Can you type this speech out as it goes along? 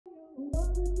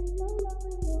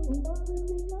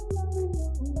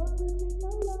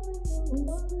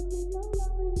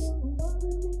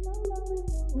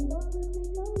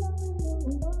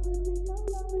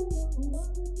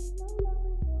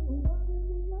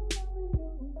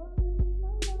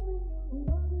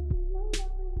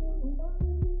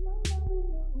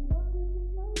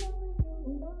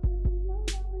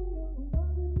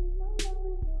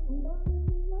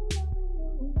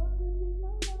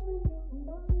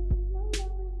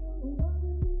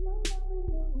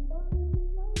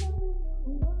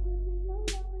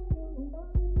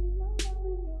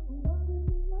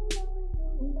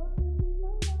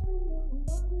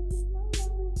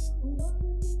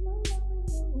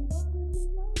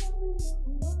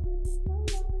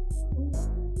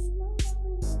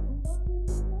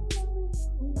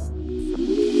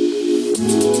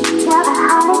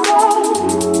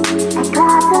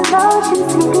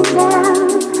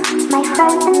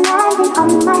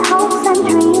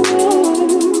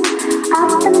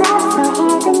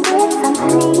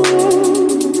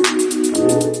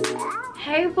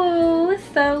Hey boo,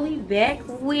 so we back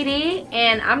with it,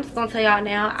 and I'm just gonna tell y'all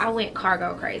now, I went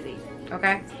cargo crazy.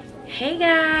 Okay, hey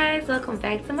guys, welcome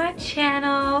back to my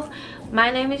channel.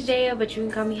 My name is Jaya, but you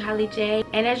can call me Holly J,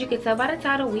 and as you can tell by the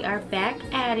title, we are back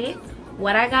at it.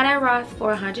 What I got at Ross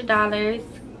for $100,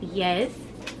 yes.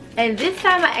 And this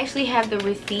time I actually have the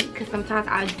receipt, because sometimes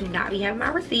I do not be having my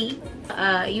receipt.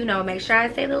 You know, make sure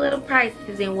I say the little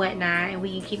prices and whatnot, and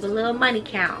we can keep a little money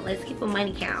count. Let's keep a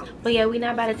money count. But yeah, we're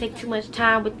not about to take too much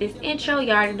time with this intro.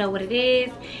 You already know what it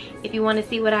is. If you want to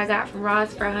see what I got from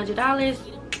Ross for $100,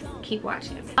 keep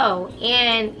watching. Oh,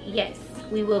 and yes,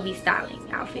 we will be styling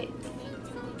outfits.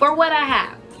 For what I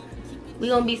have, we're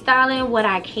going to be styling what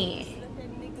I can.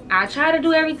 I try to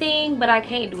do everything, but I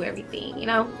can't do everything, you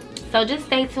know? So just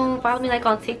stay tuned. Follow me like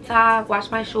on TikTok.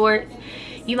 Watch my shorts.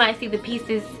 You might see the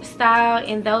pieces styled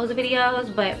in those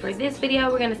videos, but for this video,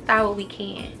 we're going to style what we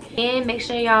can. And make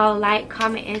sure y'all like,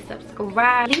 comment, and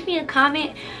subscribe. Leave me a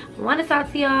comment. I want to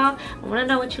talk to y'all. I want to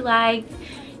know what you liked.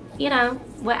 You know,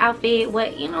 what outfit,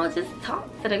 what, you know, just talk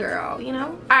to the girl, you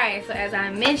know? Alright, so as I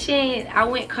mentioned, I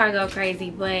went cargo crazy,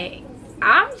 but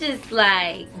I'm just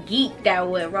like geeked at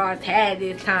what Ross had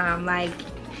this time. Like,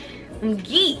 I'm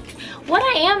geeked. What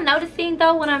I am noticing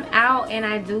though when I'm out and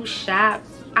I do shop,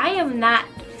 I am not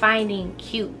finding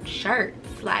cute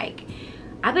shirts. Like,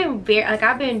 I've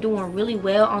been doing really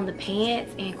well on the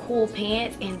pants and cool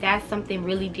pants, and that's something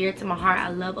really dear to my heart. I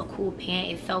love a cool pant.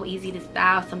 It's so easy to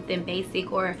style, something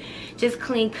basic or just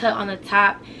clean cut on the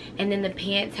top, and then the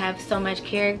pants have so much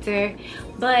character.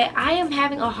 But I am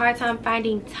having a hard time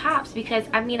finding tops, because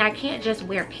I mean, I can't just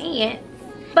wear pants.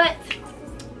 But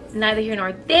neither here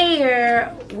nor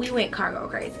there, we went cargo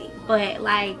crazy. But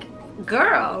like,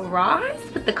 girl, Ross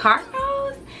with the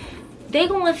cargos, they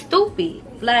going stupid.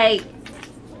 Like,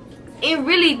 it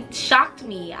really shocked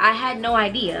me. I had no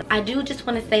idea. I do just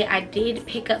want to say I did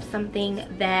pick up something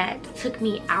that took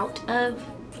me out of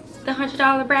the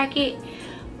 $100 bracket,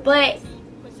 but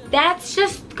that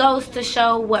just goes to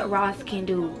show what Ross can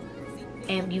do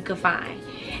and you can find.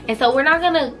 And so we're not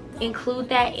gonna include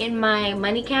that in my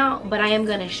money count, but I am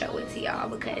gonna show it to y'all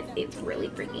because it's really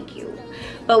freaking cute.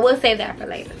 But we'll save that for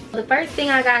later. The first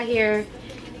thing I got here,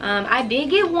 I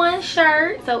did get one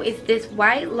shirt. So it's this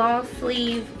white long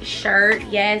sleeve shirt.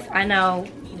 Yes, I know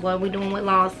what we're doing with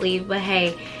long sleeves, but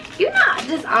hey, you're not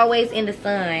just always in the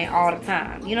sun all the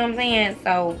time, you know what I'm saying?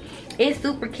 So it's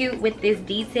super cute with this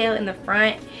detail in the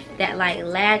front that like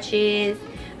latches,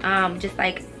 just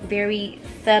like very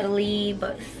subtly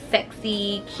but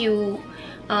sexy, cute,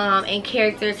 and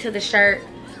character to the shirt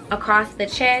across the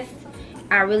chest.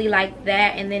 I really like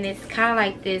that. And then it's kind of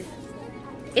like this,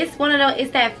 it's one of those,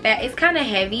 it's that fat, it's kind of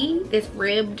heavy, this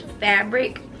ribbed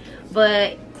fabric,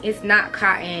 but it's not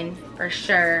cotton for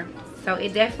sure, so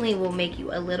it definitely will make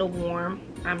you a little warm,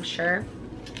 I'm sure.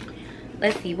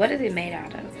 Let's see, what is it made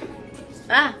out of?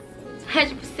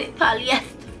 100% polyester.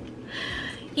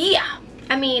 Yeah,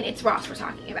 I mean, it's Ross we're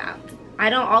talking about. I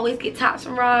don't always get tops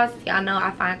from Ross. Y'all know I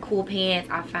find cool pants,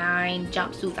 I find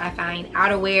jumpsuits, I find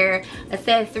outerwear,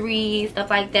 accessories,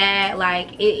 stuff like that.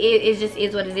 Like, it just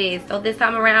is what it is. So this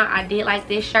time around, I did like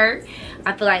this shirt.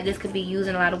 I feel like this could be used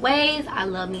in a lot of ways. I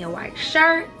love me a white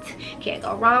shirt. Can't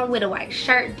go wrong with a white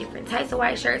shirt, different types of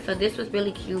white shirts. So this was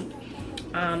really cute.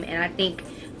 And I think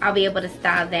I'll be able to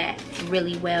style that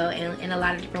really well in a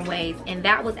lot of different ways. And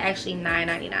that was actually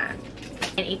 $9.99.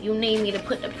 And if you need me to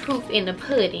put the proof in the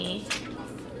pudding,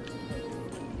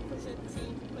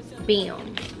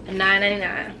 bam,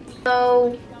 $9.99.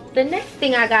 So the next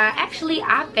thing I got, actually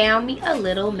I found me a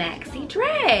little maxi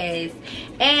dress,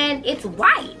 and it's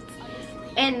white.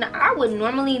 And I would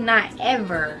normally not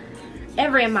ever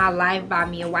in my life buy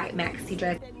me a white maxi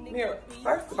dress. Here,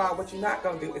 first of all, what you're not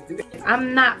gonna do is do that.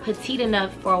 I'm not petite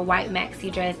enough for a white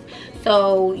maxi dress,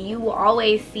 so you will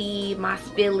always see my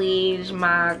spillage,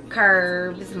 my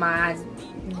curves, my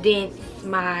dents,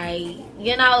 my,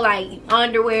 you know, like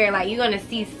underwear. Like, you're gonna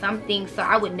see something, so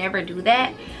I would never do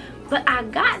that. But I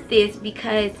got this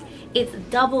because it's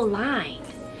double lined,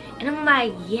 and I'm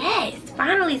like, yes,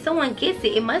 finally someone gets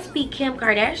it. It must be Kim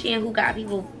Kardashian who got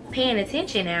people paying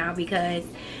attention now, because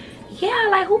yeah,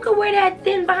 like, who could wear that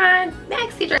thin behind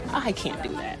maxi dress? I can't do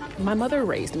that. My mother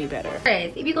raised me better.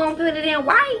 If you gonna put it in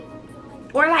white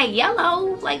or like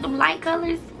yellow, like them light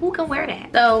colors, who can wear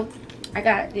that? So I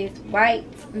got this white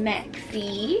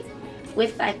maxi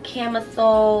with like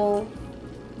camisole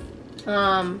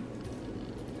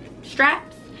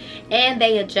straps, and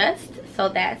they adjust, so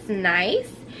that's nice.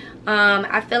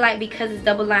 I feel like because it's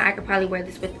double line, I could probably wear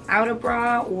this without a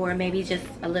bra, or maybe just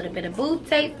a little bit of boob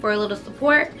tape for a little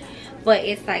support. But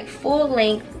it's like full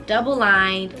length, double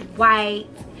lined, white,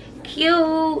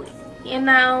 cute. You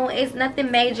know, it's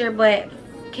nothing major, but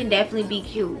can definitely be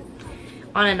cute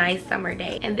on a nice summer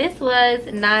day. And this was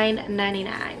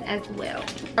 $9.99 as well.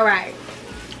 All right,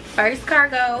 first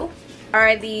cargo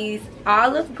are these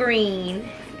olive green.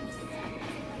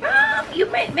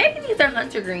 Maybe these are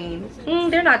hunter green.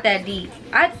 They're not that deep.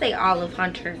 I'd say olive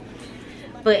hunter.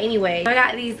 But anyway, I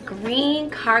got these green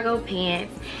cargo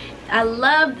pants. I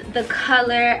love the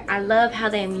color. I love how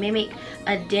they mimic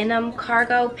a denim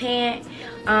cargo pant.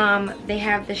 They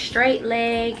have the straight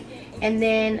leg, and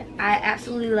then I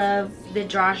absolutely love the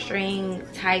drawstring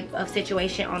type of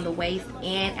situation on the waist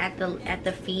and at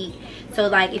the feet. So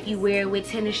like if you wear it with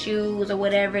tennis shoes or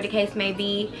whatever the case may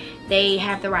be, they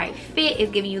have the right fit.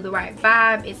 It's giving you the right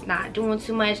vibe. It's not doing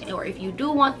too much. Or if you do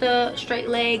want the straight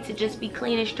leg to just be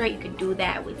clean and straight, you can do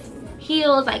that with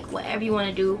heels, like whatever you want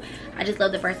to do. I just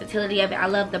love the versatility of it. I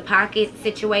love the pocket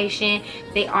situation.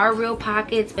 They are real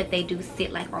pockets, but they do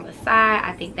sit like on the side.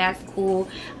 I think that's cool.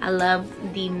 I love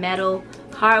the metal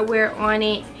hardware on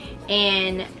it,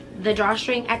 and the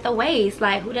drawstring at the waist.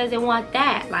 Like, who doesn't want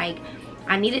that? Like,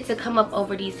 I need it to come up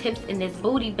over these hips and this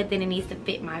booty, but then it needs to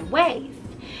fit my waist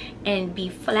and be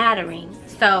flattering.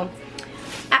 So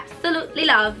absolutely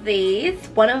love these.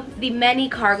 One of the many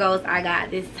cargos I got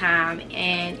this time,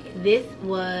 and this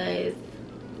was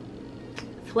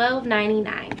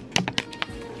 $12.99.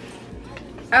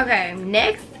 Okay,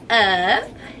 next up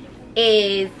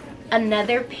is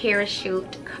another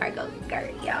parachute cargo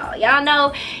skirt, y'all. Y'all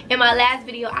know in my last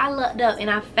video I looked up and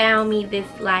I found me this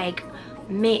like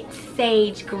mint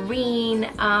sage green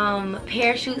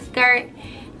parachute skirt.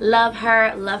 Love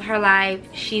her life.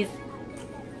 She's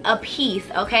a piece,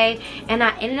 okay? And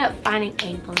I ended up finding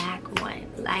a black one.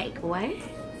 Like, what?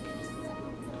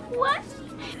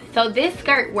 So this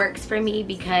skirt works for me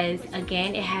because,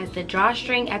 again, it has the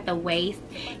drawstring at the waist.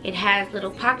 It has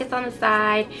little pockets on the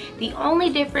side. The only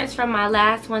difference from my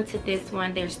last one to this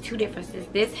one, there's two differences.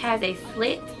 This has a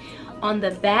slit on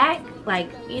the back, like,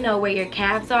 you know, where your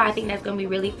calves are. I think that's gonna be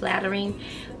really flattering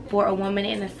for a woman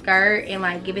in a skirt and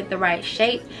like give it the right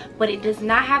shape, but it does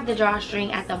not have the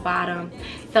drawstring at the bottom.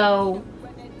 So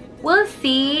we'll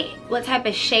see what type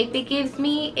of shape it gives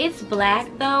me. It's black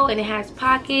though, and it has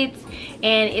pockets,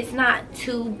 and it's not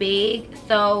too big,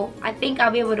 so I think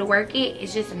I'll be able to work it.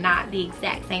 It's just not the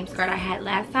exact same skirt I had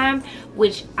last time,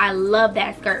 which I love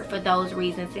that skirt for those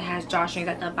reasons. It has drawstrings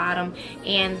at the bottom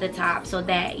and the top so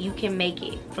that you can make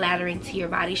it flattering to your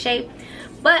body shape.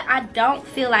 But I don't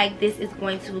feel like this is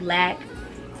going to lack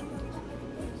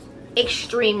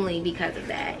extremely because of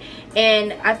that.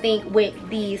 And I think with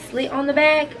the slit on the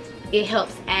back, it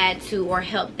helps add to, or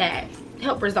help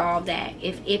resolve that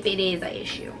if it is an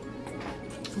issue.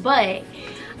 But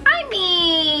I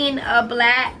mean, a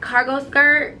black cargo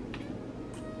skirt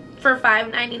for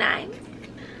 $5.99.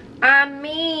 I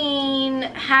mean,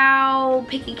 how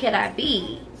picky could I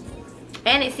be?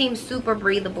 And it seems super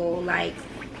breathable. Like,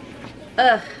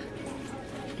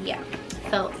 yeah.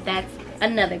 So that's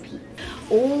another piece.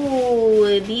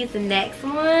 Oh, these next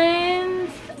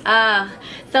ones.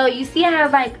 So you see I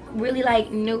have like really like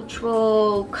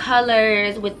neutral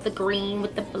colors with the green,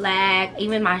 with the black.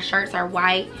 Even my shirts are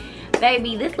white.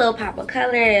 Baby, this little pop of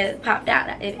color popped out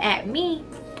at me,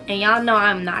 and y'all know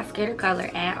I'm not scared of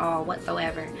color at all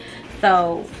whatsoever.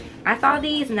 So I saw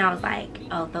these and I was like,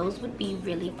 oh, those would be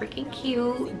really freaking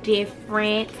cute,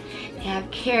 different. They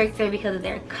have character because of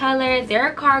their color. They're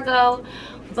a cargo,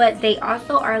 but they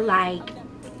also are like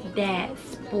that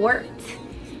sport,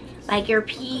 like your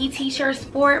PE t-shirt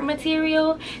sport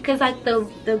material. Because like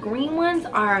the green ones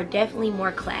are definitely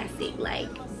more classic. Like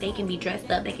they can be dressed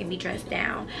up, they can be dressed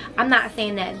down. I'm not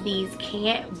saying that these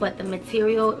can't, but the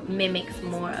material mimics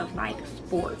more of like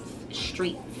sports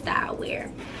street style wear.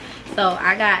 So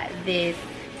I got this,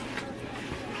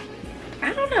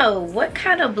 I don't know what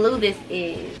kind of blue this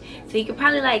is, so you can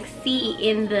probably like see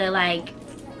in the like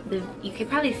you can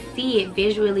probably see it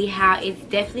visually how it's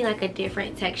definitely like a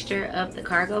different texture of the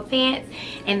cargo pants,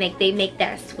 and they make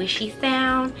that swishy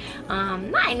sound.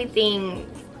 Not anything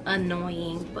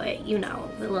annoying, but you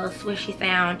know, the little swishy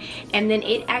sound. And then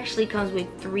it actually comes with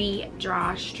 3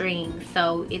 drawstrings,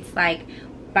 so it's like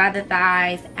by the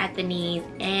thighs, at the knees,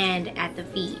 and at the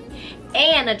feet,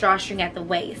 and a drawstring at the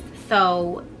waist.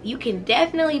 So you can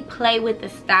definitely play with the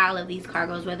style of these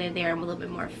cargos, whether they're a little bit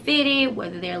more fitted,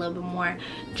 whether they're a little bit more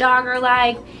jogger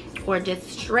like, or just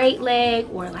straight leg,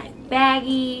 or like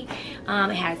baggy.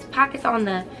 It has pockets on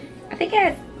the, I think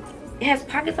it has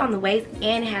pockets on the waist,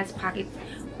 and it has pockets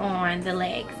on the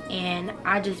legs. And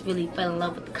I just really fell in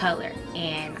love with the color,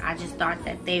 and I just thought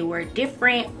that they were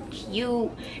different, cute,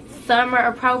 summer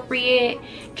appropriate,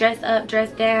 dress up,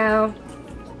 dress down.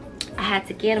 I had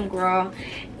to get them, girl.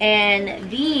 And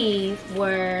these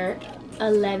were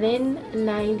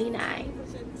 $11.99.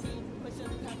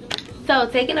 So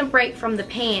taking a break from the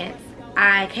pants,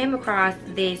 I came across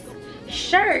this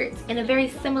shirt in a very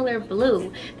similar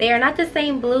blue. They are not the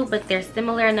same blue, but they're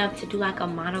similar enough to do like a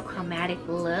monochromatic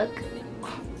look.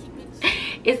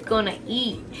 It's gonna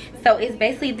eat. So it's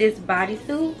basically this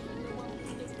bodysuit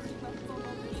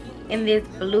in this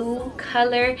blue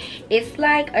color. It's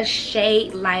like a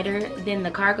shade lighter than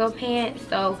the cargo pants,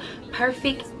 so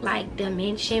perfect like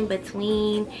dimension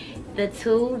between the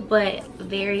two, but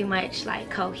very much like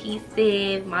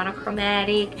cohesive,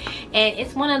 monochromatic. And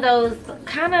it's one of those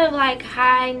kind of like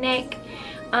high neck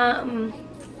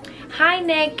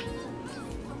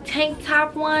tank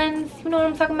top ones, you know what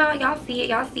I'm talking about. Y'all see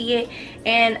it.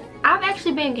 And I've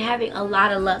actually been having a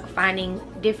lot of luck finding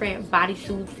different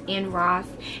bodysuits in Ross,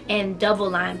 and double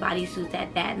line bodysuits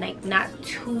at that, like not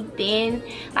too thin.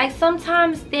 Like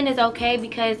sometimes thin is okay,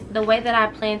 because the way that I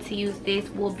plan to use this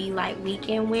will be like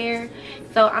weekend wear,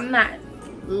 so I'm not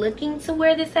looking to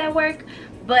wear this at work,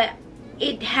 but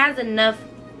it has enough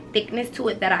thickness to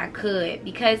it that I could,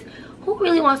 because who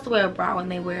really wants to wear a bra when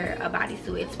they wear a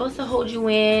bodysuit? It's supposed to hold you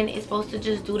in, it's supposed to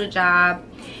just do the job.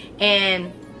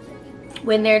 And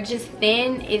when they're just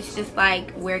thin, it's just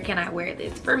like, where can I wear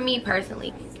this? For me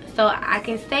personally. So I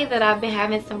can say that I've been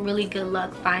having some really good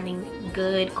luck finding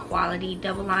good quality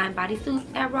double line bodysuits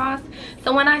at Ross.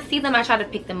 So when I see them, I try to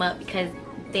pick them up, because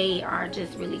they are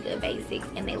just really good basics,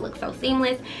 and they look so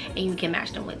seamless, and you can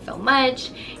match them with so much,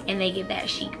 and they give that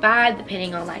chic vibe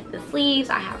depending on like the sleeves.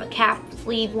 I have a cap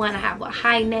sleeve one, I have a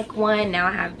high neck one, now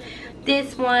I have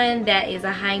this one that is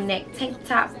a high neck tank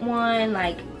top one,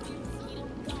 like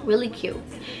really cute.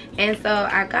 And so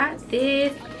I got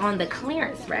this on the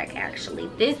clearance rack. Actually,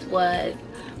 this was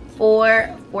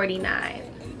 $4.49.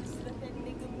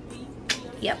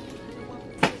 Yep,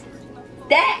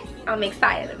 that I'm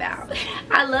excited about.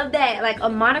 I love that, like a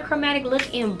monochromatic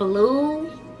look in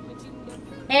blue.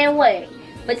 And what,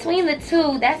 between the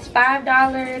two, that's $5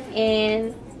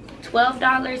 and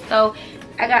 $12. So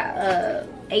I got a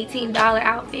 $18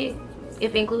 outfit,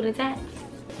 if including tax.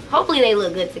 Hopefully they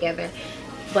look good together,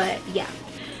 but yeah.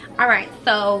 All right,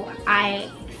 so I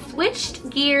switched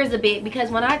gears a bit, because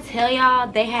when I tell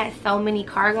y'all they had so many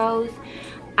cargos,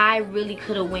 I really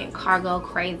could have went cargo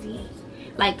crazy.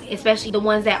 Like, especially the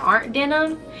ones that aren't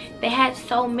denim, they had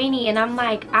so many, and I'm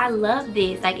like, I love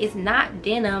this. Like, it's not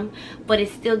denim, but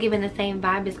it's still giving the same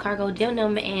vibe as cargo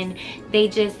denim, and they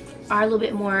just are a little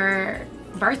bit more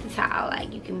versatile.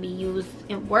 Like, you can be used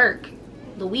in work,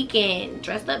 the weekend,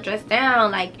 dressed up, dressed down.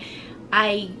 Like,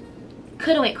 I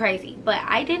could have went crazy, but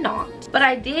I did not. But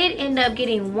I did end up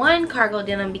getting one cargo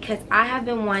denim, because I have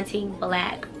been wanting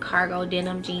black cargo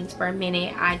denim jeans for a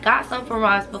minute. I got some from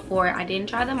Ross before, I didn't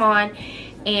try them on,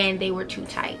 and they were too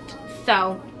tight.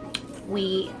 So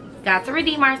we got to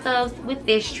redeem ourselves with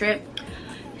this trip.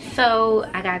 So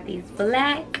I got these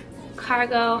black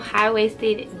cargo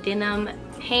high-waisted denim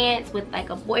pants with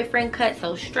like a boyfriend cut,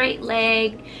 so straight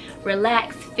leg,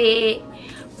 relaxed fit,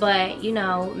 but you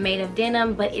know, made of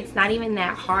denim. But it's not even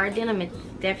that hard denim, it's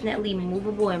definitely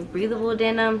movable and breathable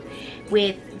denim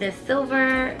with the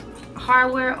silver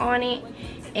hardware on it,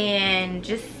 and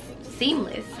just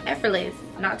seamless, effortless,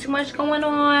 not too much going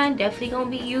on, definitely gonna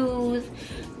be used.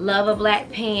 Love a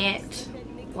black pant.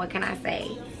 What can I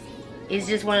say? It's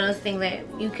just one of those things that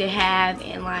you could have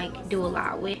and like do a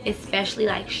lot with, especially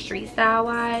like street style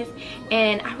wise.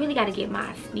 And I really got to get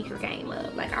my sneaker game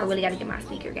up. Like, I really got to get my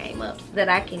sneaker game up so that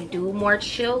I can do more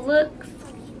chill looks.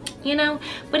 you know.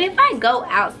 But if I go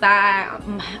outside,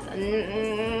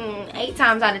 8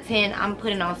 times out of 10 I'm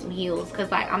putting on some heels,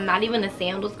 because like I'm not even a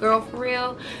sandals girl for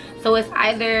real. So it's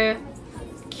either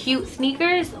cute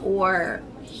sneakers or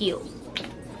heels.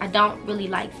 I don't really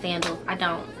like sandals. I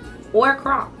don't. Or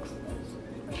Crocs.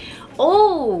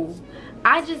 Oh,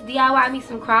 I just DIY'd me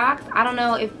some Crocs. I don't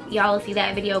know if y'all will see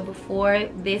that video before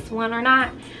this one or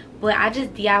not, but I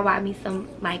just DIY'd me some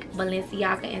like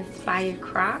Balenciaga inspired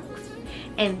Crocs,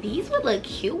 and these would look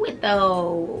cute with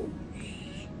those.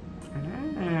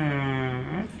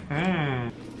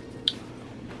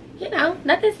 You know,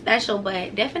 nothing special,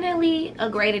 but definitely a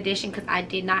great addition, because I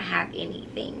did not have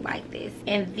anything like this.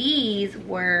 And these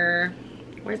were,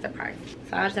 where's the price?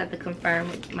 So I'll just have to confirm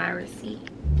with my receipt.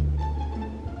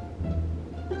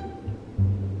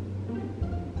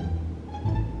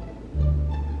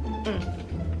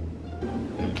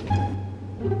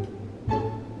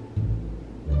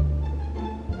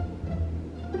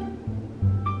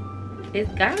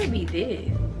 It's gotta be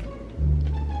this.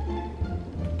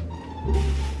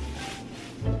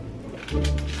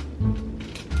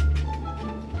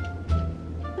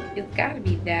 It's gotta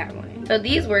be that one. So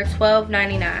these were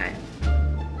 $12.99.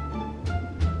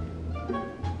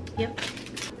 Yep.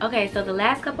 Okay, so the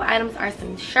last couple items are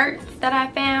some shirts that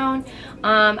I found.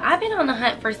 I've been on the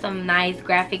hunt for some nice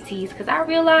graphic tees, because I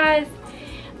realized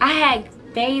I had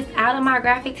phased out of my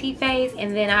graphic tee phase,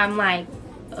 and then I'm like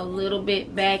a little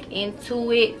bit back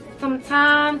into it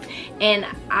sometimes, and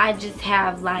I just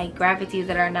have like graphic tees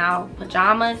that are now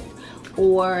pajamas,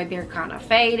 or they're kind of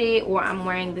faded, or I'm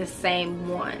wearing the same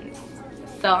ones.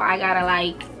 So I gotta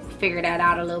like figure that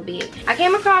out a little bit. I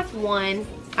came across one.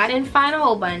 I didn't find a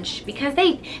whole bunch, because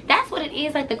that's what it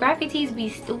is, like the graphic tees be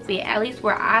stupid, at least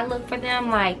where I look for them.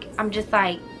 Like I'm just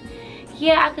like,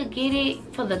 yeah, I could get it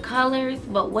for the colors,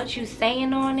 but what you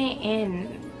saying on it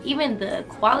and even the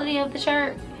quality of the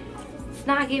shirt, it's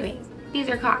not giving. These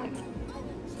are cotton.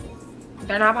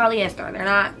 They're not polyester. They're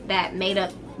not that made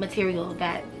up material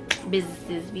that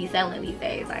businesses be selling these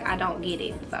days. Like I don't get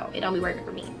it, so it don't be working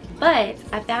for me. But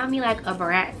I found me like a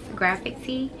Bratz graphic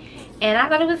tee, and I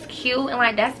thought it was cute, and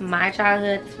like that's my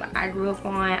childhood. That's what I grew up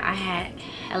on. I had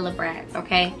hella Bratz,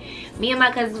 okay? Me and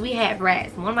my cousins, we had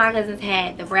Bratz. One of my cousins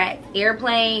had the Bratz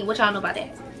airplane. What y'all know about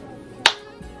that?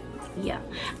 Yeah,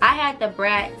 I had the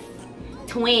Bratz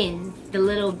twins, the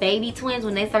little baby twins,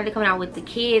 when they started coming out with the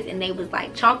kids, and they was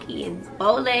like chunky and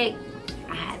bow leg.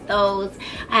 I had those.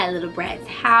 I had a little Bratz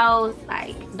house.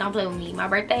 Like, don't play with me. My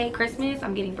birthday, Christmas,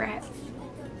 I'm getting Bratz.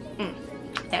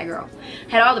 That girl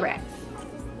had all the Bratz.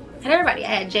 Had everybody. I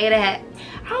had Jada.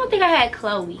 I don't think I had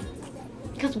Chloe,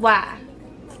 because why,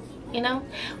 you know?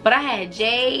 But I had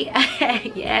Jay, I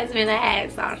had Yasmin, I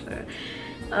had Sasha.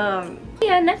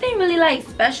 Yeah, nothing really like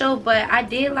special, but I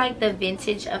did like the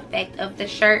vintage effect of the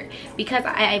shirt, because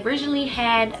I originally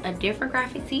had a different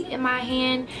graphic tee in my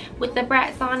hand with the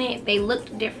Bratz on it. They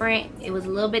looked different. It was a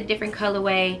little bit different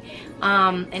colorway,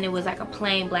 and it was like a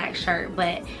plain black shirt,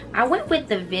 but I went with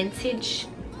the vintage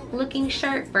looking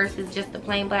shirt versus just the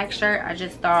plain black shirt. I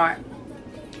just thought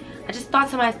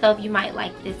to myself, you might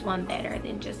like this one better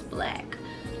than just black.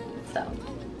 So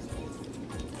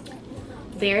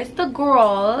there's the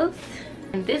girls,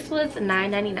 and this was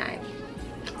 $9.99.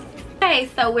 Okay,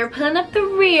 so we're pulling up the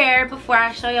rear before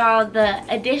I show y'all the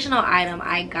additional item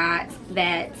I got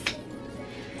that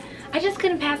I just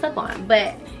couldn't pass up on.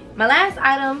 But my last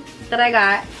item that I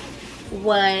got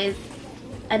was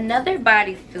another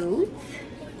bodysuit,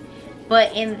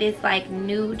 but in this like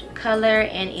nude color,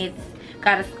 and it's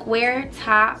got a square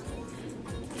top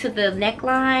to the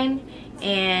neckline,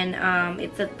 and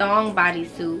it's a thong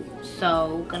bodysuit,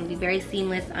 so gonna be very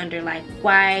seamless under like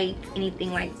white,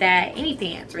 anything like that, any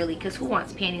pants really, because who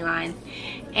wants panty lines?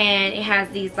 And it has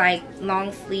these like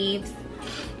long sleeves,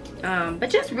 but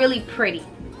just really pretty,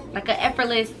 like an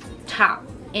effortless top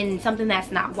in something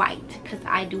that's not white, because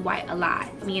I do white a lot.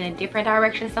 I mean, in a different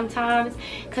direction sometimes,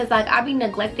 because like I be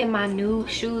neglecting my nude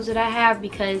shoes that I have,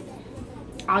 because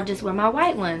I'll just wear my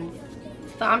white ones.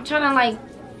 So I'm trying to like,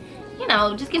 you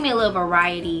know, just give me a little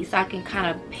variety, so I can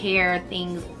kind of pair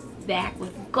things back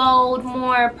with gold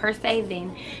more per se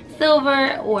than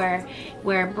silver, or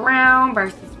wear brown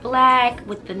versus black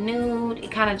with the nude.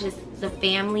 It kind of just, the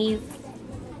families,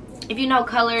 if you know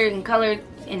color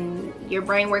and your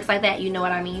brain works like that, you know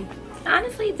what I mean.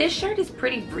 Honestly, this shirt is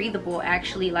pretty breathable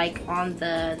actually, like on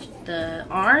the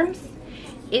arms.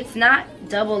 It's not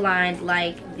double lined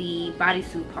like the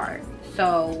bodysuit part,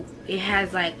 so it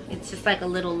has like, it's just like a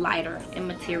little lighter in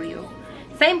material.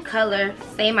 Same color,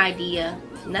 same idea,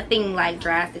 nothing like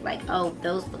drastic like, oh,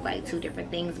 those look like two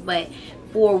different things, but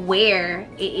for wear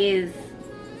it is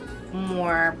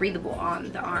more breathable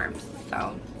on the arms,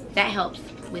 so that helps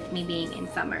with me being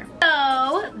in summer.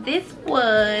 So this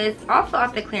was also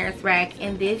off the clearance rack,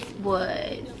 and this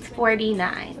was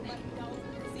 $49.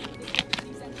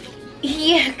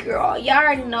 Yeah, girl, y'all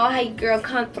already know how your girl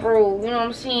come through, you know what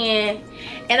I'm saying?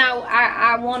 And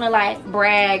I want to like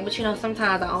brag, but you know,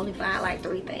 sometimes I only find like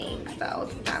 3 things, so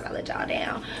sometimes I let y'all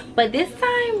down. But this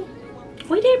time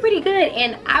we did pretty good,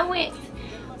 and I went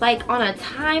like on a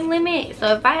time limit,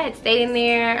 so if I had stayed in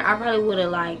there I probably would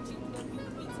have like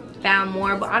found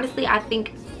more. But honestly, I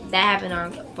think that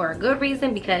happened for a good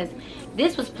reason, because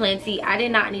this was plenty. I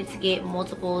did not need to get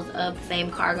multiples of the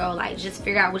same cargo. Like, just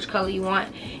figure out which color you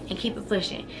want and keep it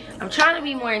pushing. I'm trying to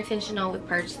be more intentional with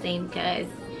purchasing, because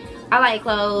I like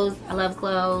clothes, I love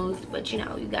clothes, but you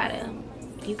know, you got to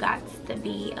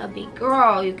be a big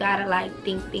girl. You gotta like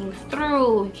think things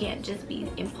through. You can't just be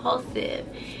impulsive.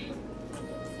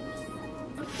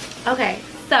 Okay,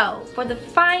 so for the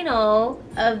final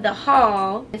of the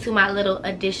haul into my little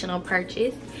additional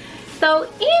purchase, so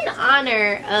in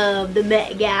honor of the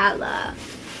Met Gala,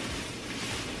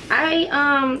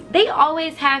 they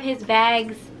always have his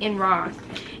bags in Ross,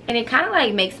 and it kind of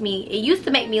like it used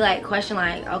to make me like question,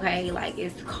 like, okay, like,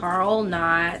 is Carl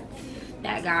not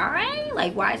that guy?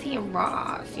 Like, why is he in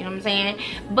Ross? You know what I'm saying?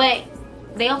 But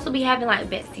they also be having like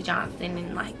Betsy Johnson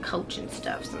and like Coach and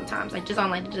stuff sometimes, like just on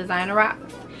like the designer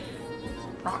rocks.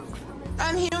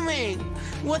 I'm human.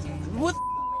 What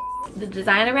the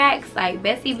designer racks, like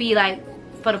Betsy be like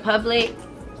for the public,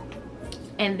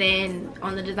 and then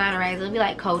on the designer racks it'll be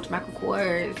like Coach, Michael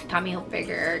Kors, Tommy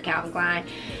Hilfiger, Calvin Klein,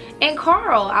 and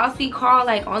Carl. I'll see Carl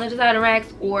like on the designer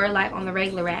racks or like on the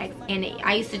regular racks, and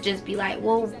I used to just be like,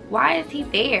 well, why is he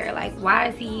there? Like, why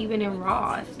is he even in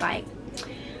Ross? Like,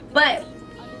 but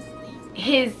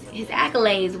his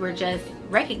accolades were just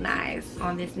recognized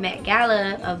on this Met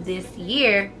Gala of this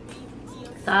year.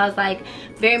 So I was like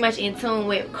very much in tune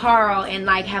with Carl and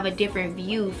like have a different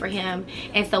view for him.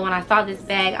 And so when I saw this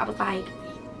bag, I was like,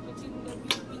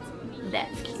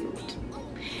 that's cute,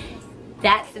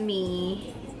 that's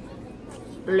me,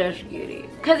 let's get it.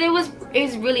 Because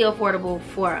it's really affordable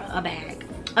for a bag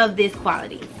of this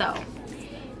quality. So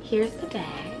here's the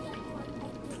bag.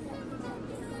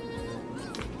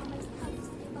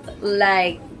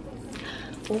 Like,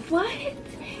 what?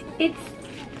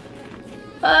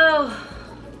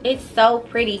 It's so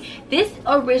pretty. This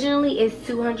originally is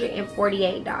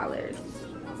 $248,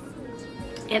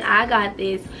 and I got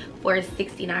this for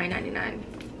 $69.99.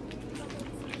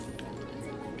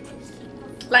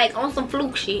 Like on some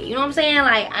fluke shit, you know what I'm saying?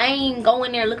 Like, I ain't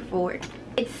going there looking for it.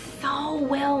 It's so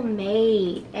well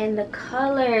made, and the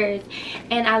colors,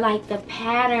 and I like the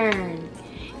pattern.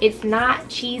 It's not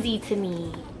cheesy to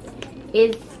me.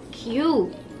 It's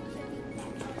cute.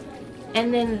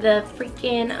 And then the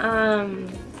freaking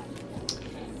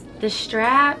the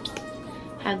straps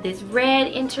have this red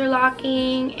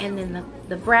interlocking, and then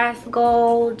the brass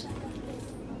gold,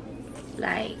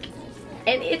 like,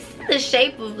 and it's the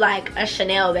shape of like a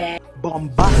Chanel bag.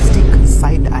 Bombastic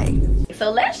side eye.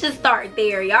 So let's just start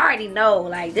there. You already know,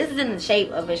 like, this is in the shape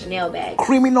of a Chanel bag.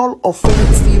 Criminal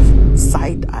offensive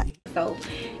side eye. So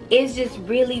it's just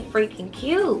really freaking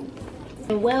cute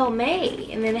and well made.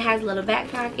 And then it has a little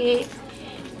back pocket,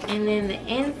 and then the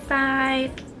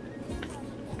inside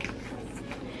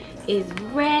is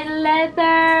red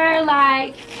leather.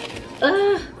 Like,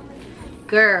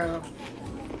 girl,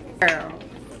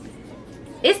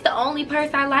 it's the only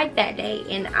purse I like that day.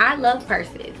 And I love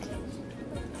purses,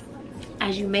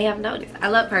 as you may have noticed. I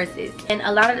love purses, and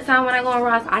a lot of the time when I go on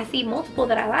Ross, I see multiple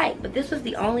that I like, but this was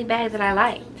the only bag that I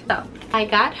liked. So I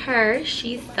got her.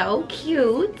 She's so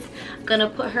cute. I'm gonna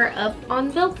put her up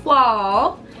on the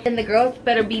wall, and the girls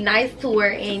better be nice to her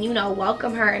and, you know,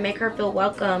 welcome her and make her feel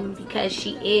welcome, because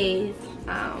she is.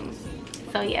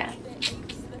 So yeah,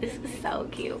 this is so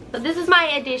cute. So this is my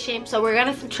addition. So we're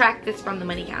gonna subtract this from the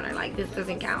money counter. Like, this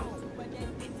doesn't count.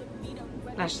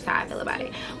 That's just how I feel about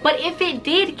it. But if it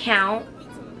did count,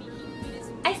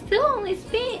 I still only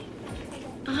spent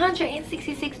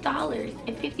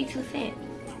 $166.52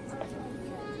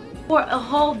 for a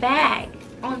whole bag,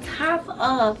 on top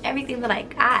of everything that I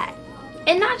got.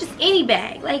 And not just any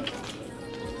bag, like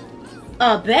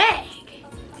a bag.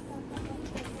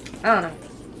 I don't know.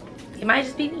 It might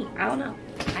just be me. I don't know.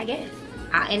 I guess.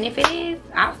 And if it is,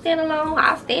 I'll stand alone.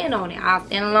 I'll stand on it. I'll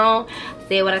stand alone.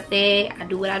 Say what I said. I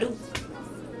do what I do.